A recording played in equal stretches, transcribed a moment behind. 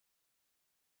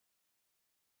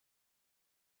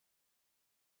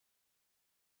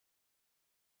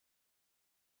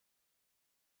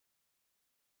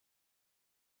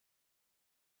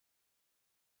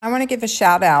I want to give a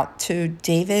shout out to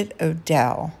David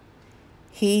Odell.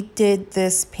 He did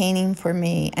this painting for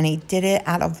me and he did it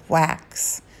out of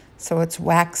wax. So it's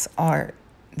wax art.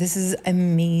 This is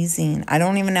amazing. I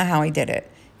don't even know how he did it.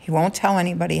 He won't tell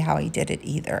anybody how he did it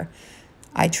either.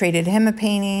 I traded him a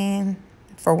painting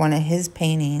for one of his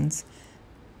paintings,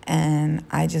 and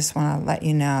I just want to let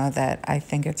you know that I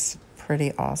think it's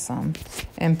pretty awesome.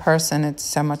 In person, it's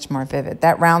so much more vivid.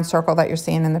 That round circle that you're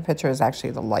seeing in the picture is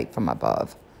actually the light from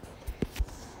above.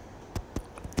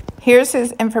 Here's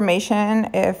his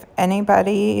information if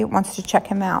anybody wants to check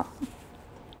him out.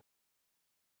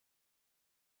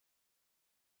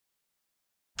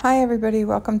 Hi everybody,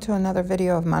 welcome to another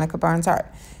video of Monica Barnes Art.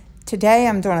 Today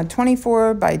I'm doing a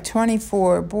 24 by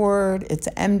 24 board. It's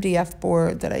an MDF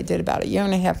board that I did about a year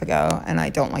and a half ago, and I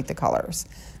don't like the colors.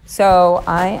 So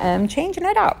I am changing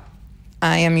it up.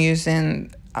 I am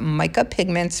using mica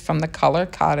pigments from the Color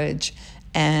Cottage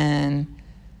and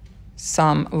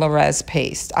some LeRez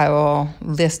paste. I will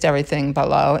list everything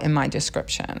below in my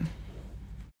description.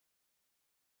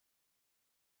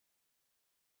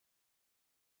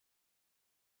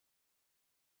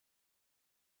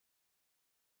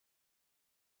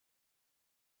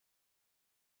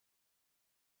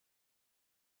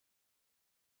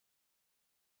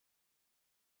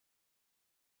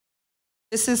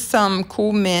 This is some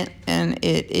cool mint, and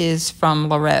it is from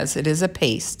LeRez. It is a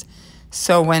paste.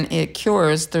 So when it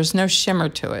cures, there's no shimmer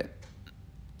to it.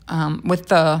 With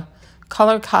the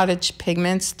Color Cottage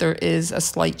pigments, there is a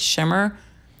slight shimmer.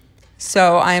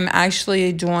 So I'm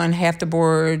actually doing half the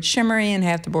board shimmery and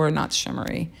half the board not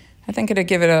shimmery. I think it'll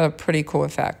give it a pretty cool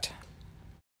effect.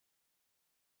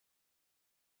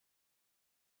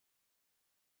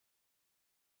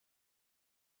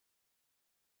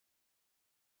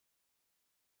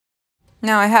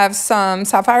 Now I have some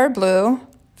sapphire blue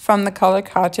from the Color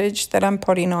Cottage that I'm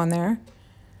putting on there.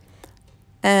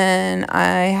 And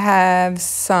I have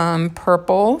some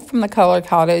purple from the Color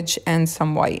Cottage and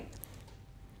some white.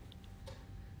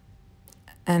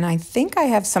 And I think I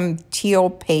have some teal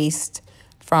paste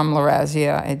from LeRez.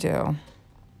 Yeah, I do. I'm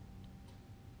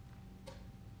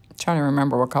trying to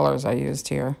remember what colors I used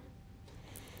here.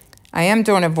 I am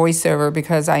doing a voiceover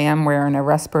because I am wearing a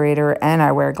respirator and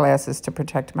I wear glasses to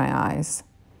protect my eyes.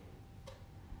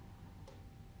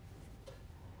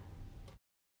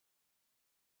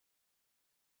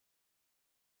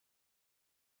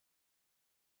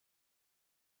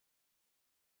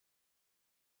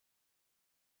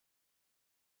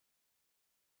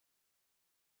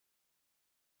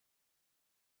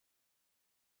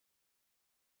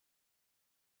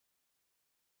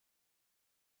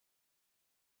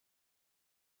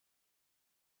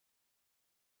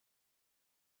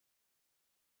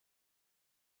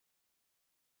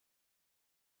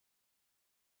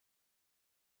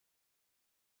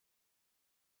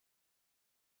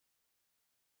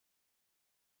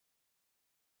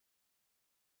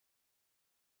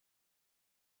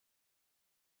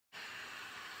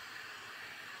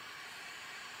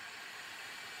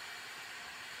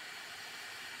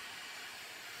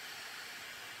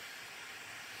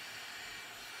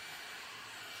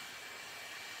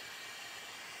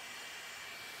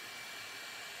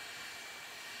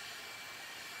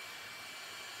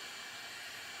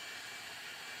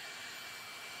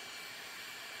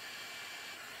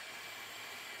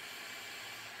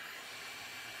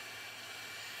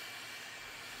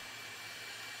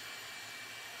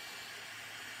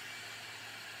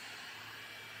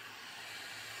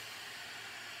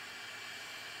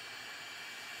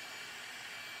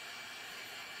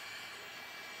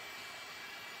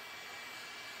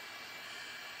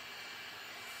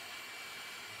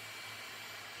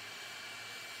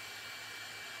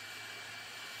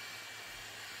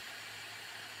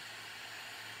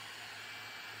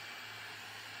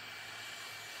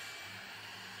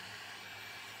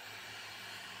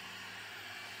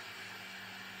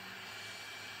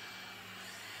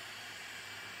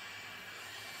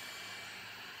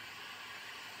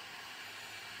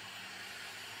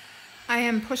 I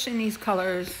am pushing these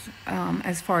colors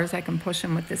as far as I can push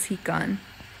them with this heat gun.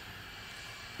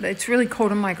 It's really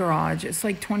cold in my garage. It's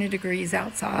like 20 degrees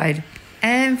outside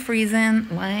and freezing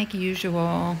like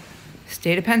usual.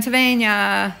 State of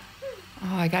Pennsylvania.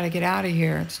 Oh, I gotta get out of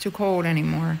here. It's too cold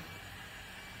anymore.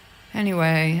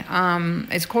 Anyway,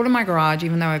 it's cold in my garage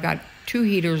even though I've got 2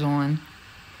 heaters on.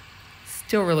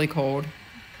 Still really cold.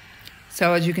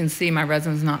 So as you can see, my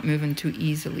resin's not moving too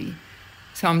easily.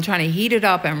 So I'm trying to heat it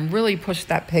up and really push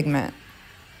that pigment.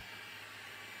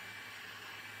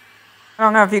 I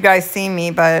don't know if you guys see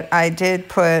me, but I did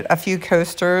put a few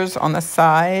coasters on the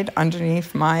side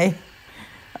underneath my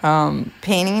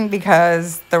painting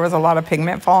because there was a lot of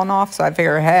pigment falling off. So I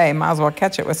figured, hey, might as well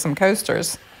catch it with some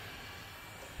coasters.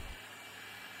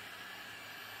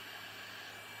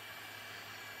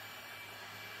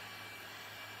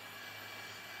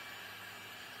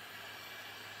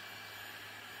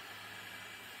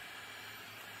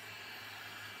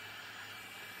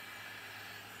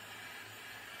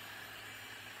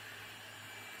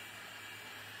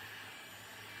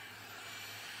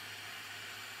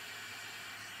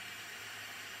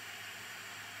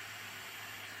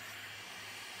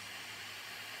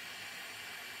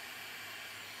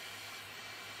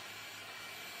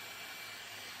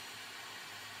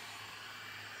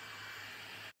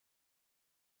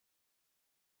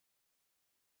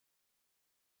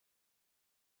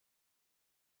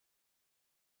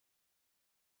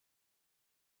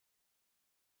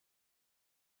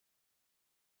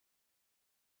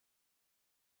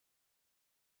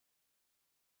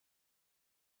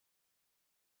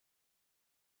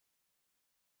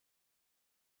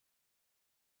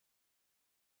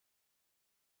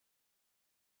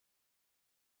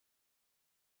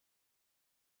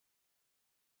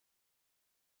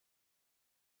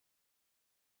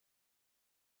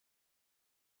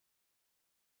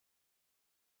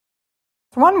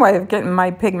 It's one way of getting my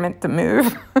pigment to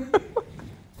move.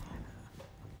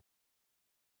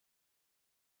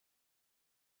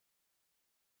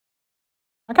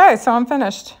 Okay, so I'm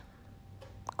finished.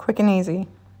 Quick and easy.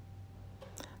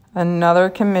 Another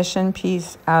commission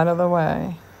piece out of the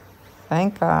way.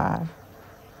 Thank God.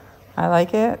 I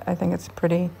like it. I think it's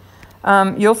pretty.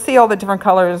 You'll see all the different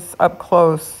colors up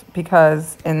close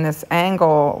because in this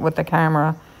angle with the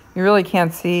camera, you really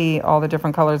can't see all the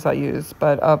different colors I use.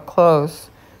 But up close,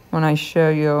 when I show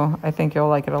you, I think you'll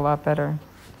like it a lot better.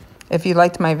 If you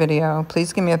liked my video,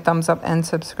 please give me a thumbs up and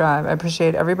subscribe. I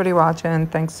appreciate everybody watching.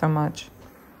 Thanks so much.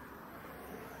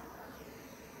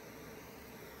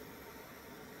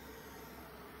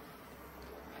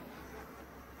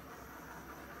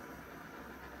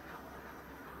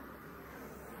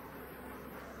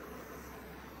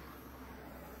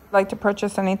 Like to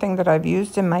purchase anything that I've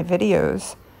used in my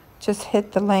videos, just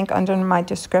hit the link under my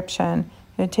description.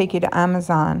 It'll take you to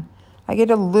Amazon. I get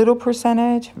a little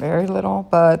percentage, very little,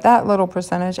 but that little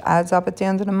percentage adds up at the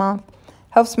end of the month.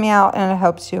 Helps me out and it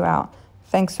helps you out.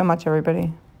 Thanks so much,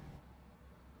 everybody.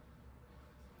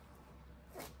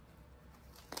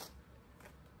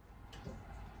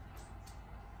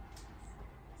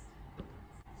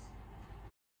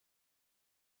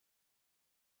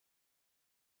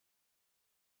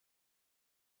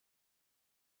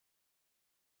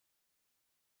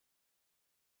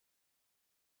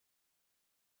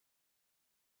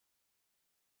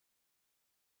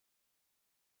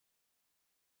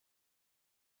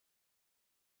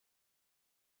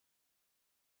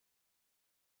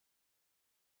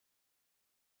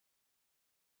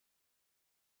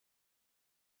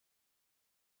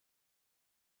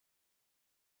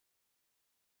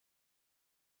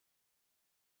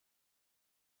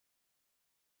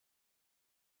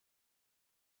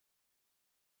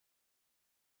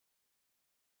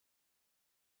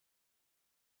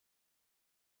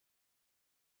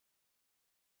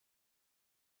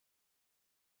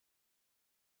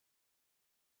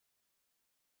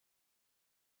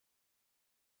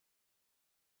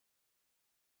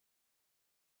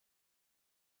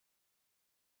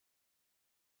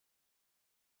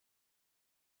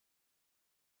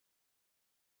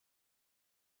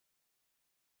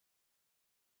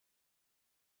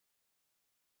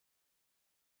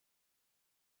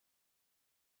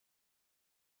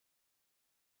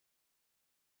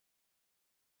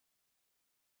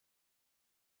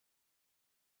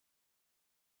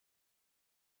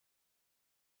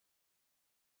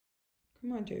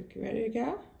 Come on, Duke. You ready to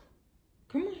go?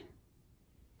 Come on.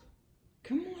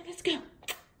 Come on, let's go.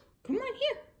 Come on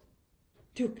here.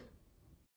 Duke.